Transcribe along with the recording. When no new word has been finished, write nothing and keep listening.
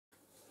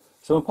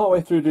So I'm partway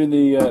through doing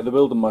the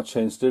build on my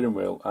chain steering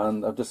wheel,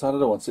 and I've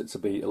decided I want it to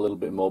be a little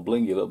bit more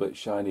blingy, a little bit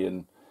shiny,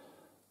 and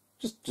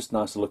just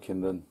nicer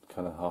looking than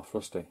kind of half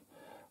rusty.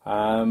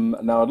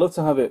 Now I'd love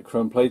to have it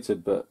chrome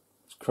plated, but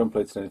chrome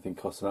plating anything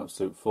costs an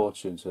absolute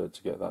fortune to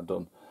get that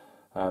done.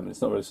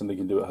 It's not really something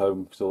you can do at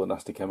home because all the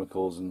nasty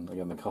chemicals and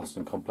again the cost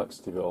and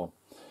complexity of it all.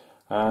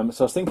 So I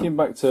was thinking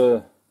back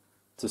to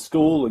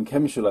school and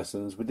chemistry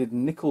lessons. We did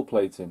nickel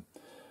plating.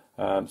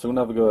 So I'm going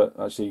to have a go at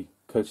actually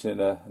coating it in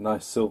a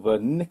nice silver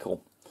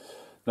nickel.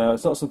 Now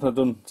it's not something I've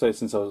done say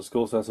since I was at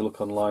school, so I had to look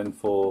online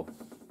for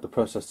the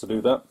process to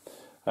do that.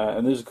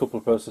 And there's a couple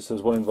of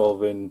processes, one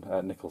involving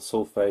nickel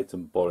sulfate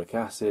and boric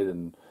acid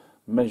and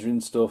measuring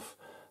stuff,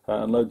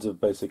 and loads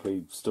of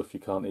basically stuff you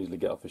can't easily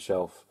get off a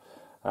shelf.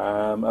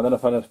 And then I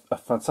found a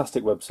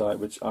fantastic website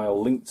which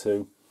I'll link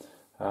to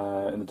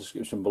in the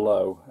description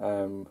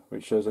below,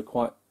 which shows a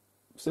quite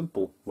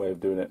simple way of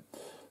doing it.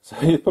 So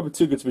it's probably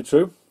too good to be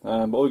true, but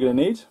all we're going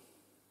to need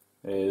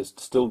is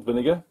distilled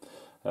vinegar,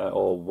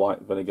 or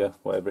white vinegar,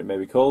 whatever it may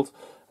be called.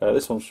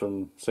 This one's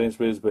from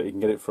Sainsbury's, but you can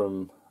get it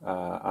from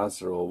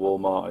Asda or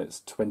Walmart.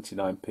 It's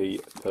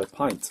 29p per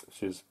pint,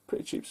 which is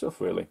pretty cheap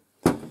stuff really.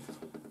 The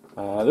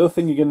other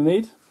thing you're going to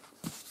need,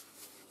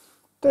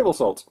 table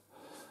salt.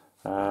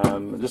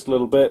 Just a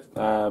little bit,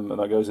 and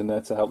that goes in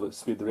there to help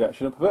speed the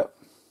reaction up a bit.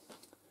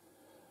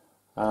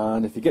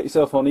 And if you get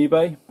yourself on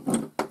eBay,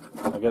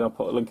 again I'll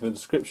put a link in the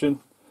description,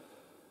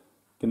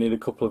 you need a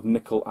couple of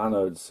nickel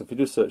anodes. So if you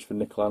do search for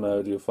nickel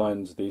anode, you'll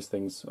find these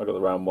things. I got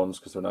the round ones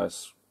because they're a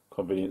nice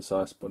convenient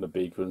size to put in a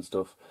beaker and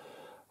stuff.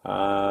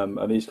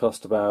 And these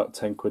cost about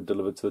 10 quid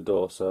delivered to the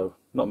door, so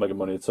not mega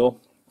money at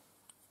all.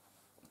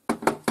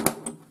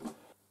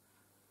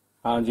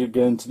 And you're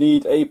going to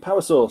need a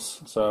power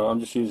source. So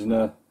I'm just using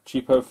a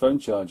cheapo phone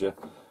charger.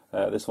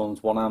 This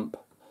one's 1 amp.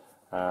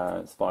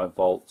 It's 5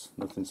 volts,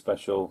 nothing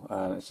special,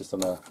 and it's just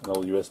on an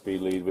old USB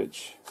lead,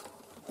 which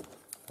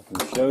I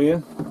can show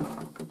you.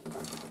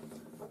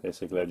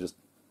 Basically I've just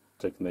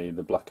taken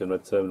the black and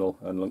red terminal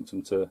and linked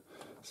them to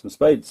some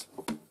spades.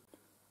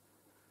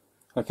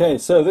 Okay,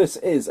 so this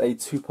is a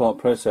two-part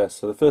process.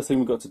 So the first thing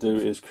we've got to do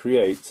is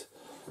create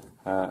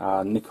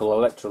our nickel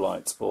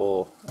electrolyte,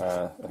 or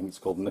I think it's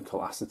called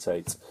nickel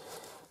acetate.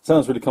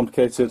 Sounds really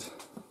complicated,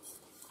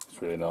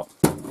 it's really not.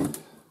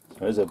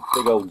 There's a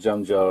big old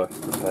jam jar I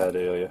prepared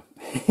earlier.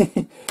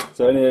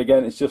 So anyway,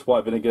 again, it's just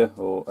white vinegar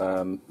or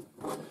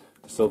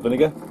distilled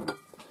vinegar.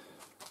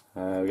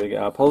 We're going to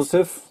get our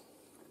positive.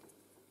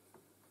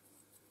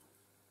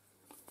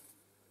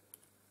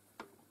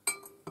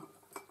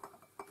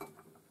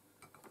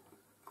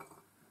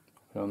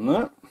 On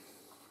that.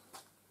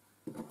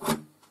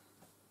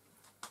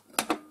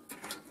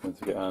 Going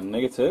to get our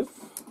negative.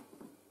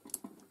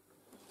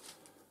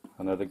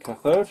 Another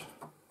cathode.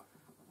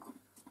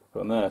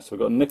 Put on there. So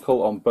we've got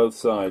nickel on both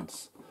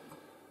sides.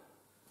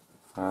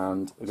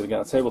 And we're going to get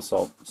our table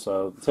salt.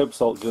 So the table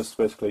salt just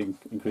basically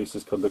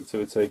increases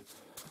conductivity,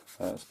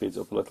 speeds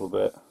up a little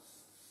bit.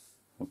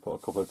 I'll put a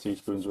couple of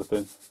teaspoons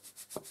within.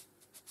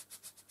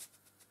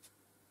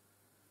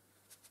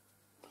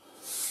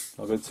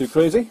 Not go too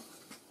crazy.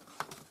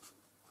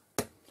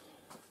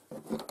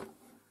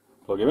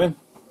 Plug him in.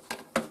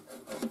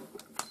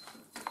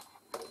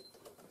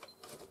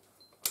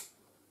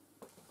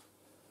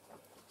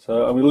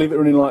 So I'm going to leave it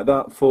running like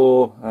that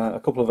for a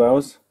couple of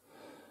hours,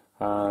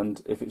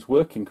 and if it's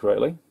working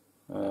correctly,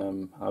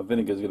 our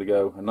vinegar is going to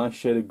go a nice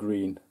shade of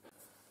green.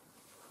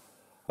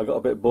 I got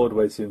a bit bored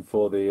waiting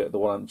for the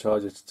 1 amp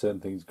charger to turn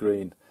things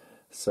green,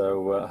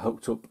 so I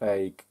hooked up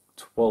a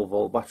 12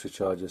 volt battery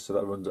charger, so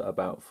that runs at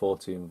about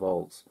 14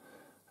 volts.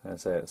 And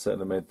so it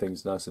certainly made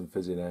things nice and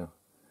fizzy now.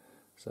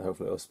 So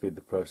hopefully it'll speed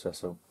the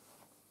process up.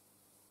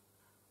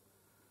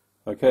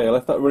 Okay, I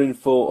left that running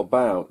for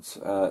about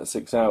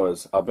 6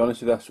 hours. I'll be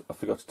honest with you, I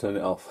forgot to turn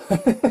it off.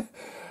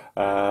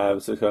 So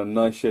it's got a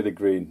nice shade of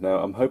green.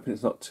 Now I'm hoping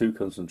it's not too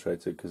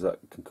concentrated, because that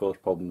can cause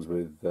problems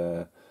with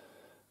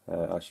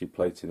actually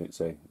plating it.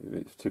 Say if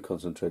it's too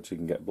concentrated, you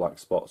can get black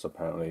spots.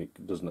 Apparently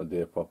it doesn't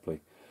adhere properly.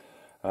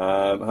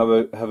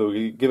 However,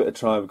 we give it a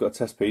try. We've got a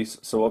test piece.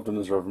 So what I've done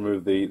is I've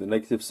removed the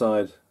negative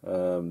side,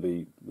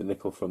 the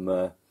nickel from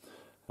there.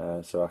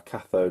 So our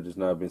cathode has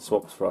now been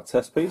swapped for our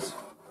test piece,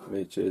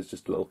 which is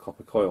just a little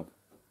copper coil.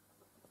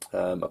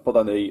 I put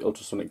that in the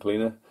ultrasonic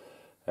cleaner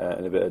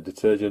and a bit of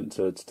detergent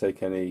to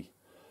take any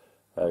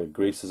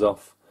greases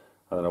off,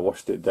 and then I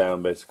washed it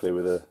down basically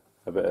with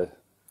a bit of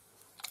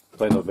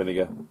plain old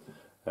vinegar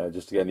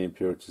just to get any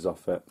impurities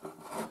off it.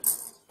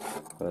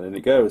 And in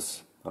it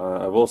goes.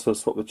 I've also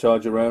swapped the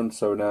charger around,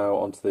 so now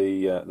onto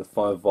the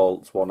 5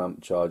 volts 1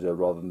 amp charger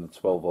rather than the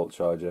 12 volt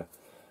charger,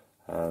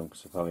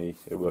 because apparently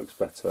it works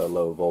better at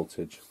lower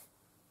voltage.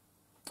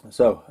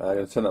 So I'm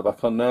going to turn that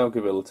back on now,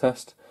 give it a little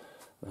test,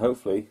 and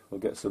hopefully we'll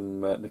get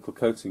some nickel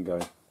coating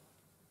going.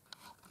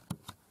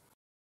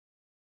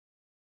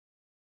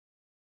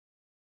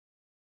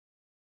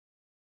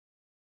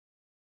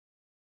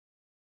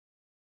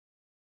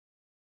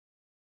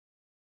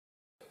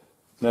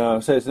 Now,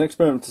 so it's an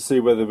experiment to see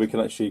whether we can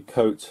actually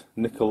coat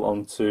nickel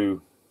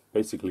onto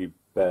basically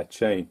bare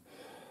chain.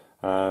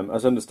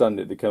 As I understand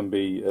it, they can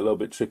be a little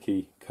bit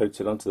tricky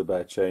coated onto the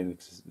bare chain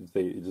because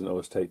it doesn't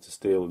always take to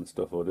steel and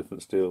stuff, or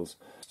different steels.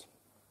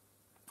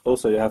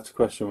 Also, you have to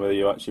question whether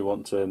you actually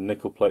want to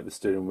nickel plate the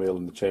steering wheel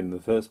and the chain in the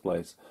first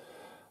place.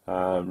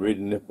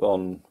 Reading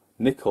on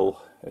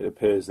nickel, it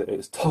appears that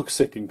it's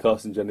toxic and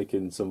carcinogenic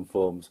in some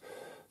forms.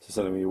 So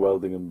certainly when you're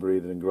welding and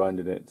breathing and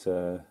grinding it,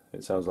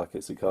 it sounds like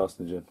it's a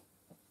carcinogen.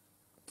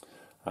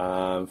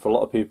 For a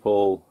lot of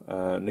people,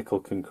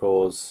 nickel can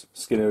cause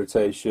skin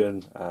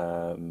irritation,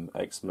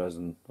 eczemas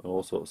and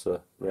all sorts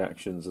of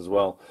reactions as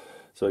well.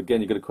 So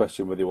again, you've got to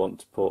question whether you want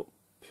to put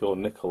pure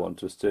nickel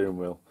onto a steering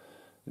wheel.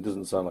 It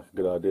doesn't sound like a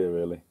good idea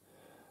really.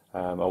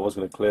 I was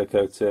going to clear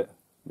coat it,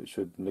 which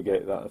should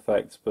negate that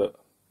effect, but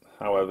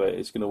however,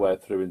 it's going to wear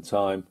through in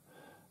time,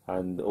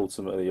 and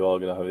ultimately you are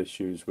going to have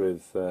issues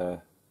with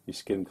your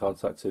skin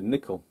contacting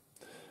nickel.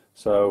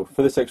 So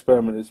for this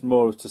experiment, it's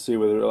more to see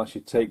whether it'll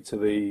actually take to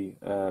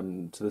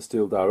the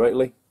steel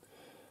directly,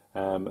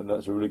 and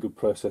that's a really good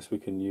process we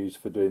can use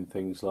for doing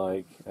things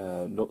like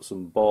nuts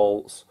and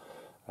bolts,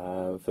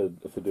 for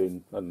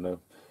doing, I don't know,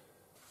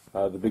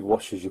 the big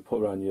washers you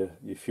put around your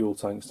fuel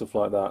tank, stuff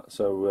like that.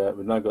 So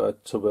we've now got a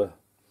tub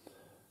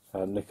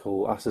of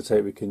nickel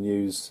acetate we can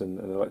use, and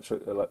an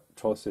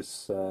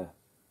electrolysis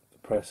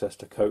process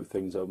to coat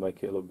things that will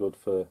make it look good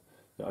for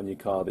on your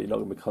car, that you're not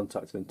going to be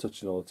contacting and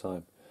touching all the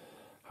time.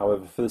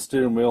 However, for the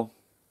steering wheel,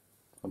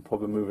 I'm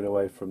probably moving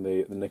away from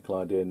the nickel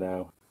idea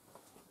now.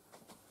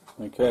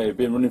 Okay,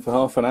 been running for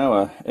half an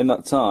hour. In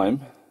that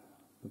time,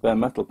 the bare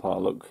metal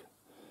part, look,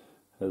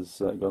 has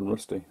gone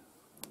rusty.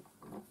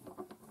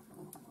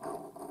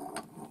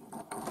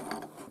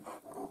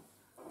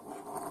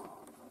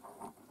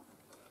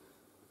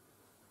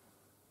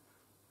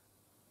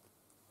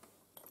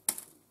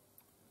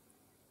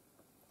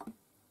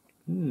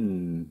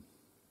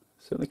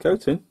 Certainly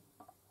coating.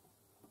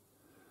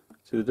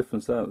 See the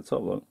difference there at the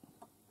top, look.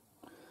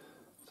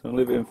 So I'll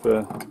leave it in for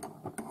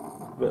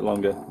a bit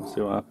longer and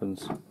see what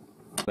happens.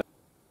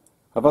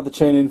 I've had the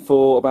chain in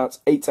for about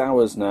 8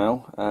 hours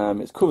now.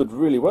 It's covered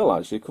really well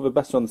actually, covered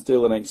better on the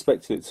steel than I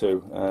expected it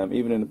to.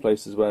 Even in the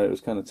places where it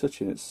was kind of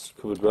touching, it's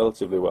covered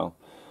relatively well.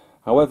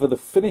 However, the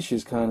finish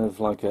is kind of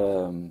like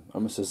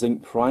almost a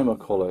zinc primer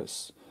colour.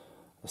 It's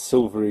a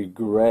silvery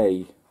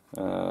grey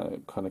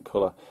kind of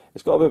colour.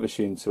 It's got a bit of a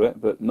sheen to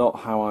it, but not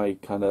how I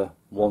kind of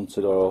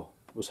wanted or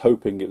was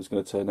hoping it was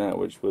going to turn out,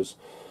 which was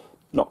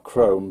not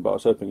chrome, but I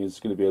was hoping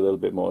it's going to be a little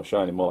bit more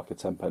shiny, more like a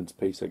 10p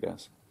piece, I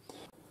guess.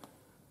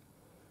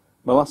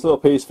 My last little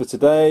piece for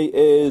today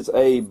is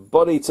a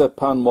body to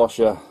pan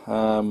washer.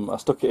 I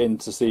stuck it in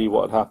to see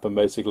what had happened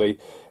basically.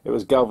 It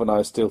was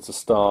galvanised steel to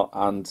start,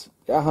 and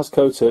it has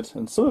coated,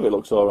 and some of it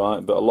looks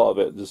alright, but a lot of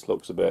it just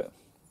looks a bit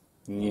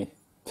nyeh.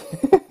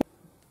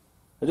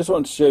 I just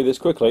wanted to show you this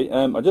quickly.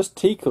 I just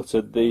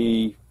T-cutted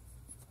the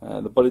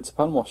body to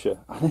pan washer,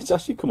 and it's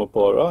actually come up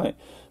alright.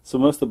 So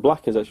most of the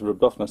black is actually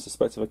rubbed off, and I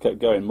suspect if I kept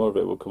going, more of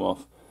it will come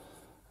off.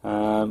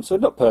 So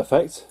not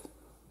perfect,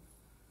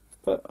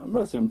 but I'm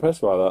relatively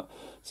impressed by that.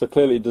 So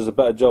clearly it does a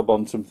better job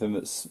on something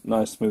that's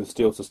nice smooth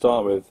steel to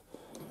start with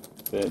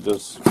than it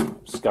does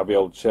scabby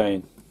old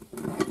chain.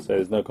 So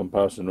there's no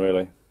comparison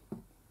really.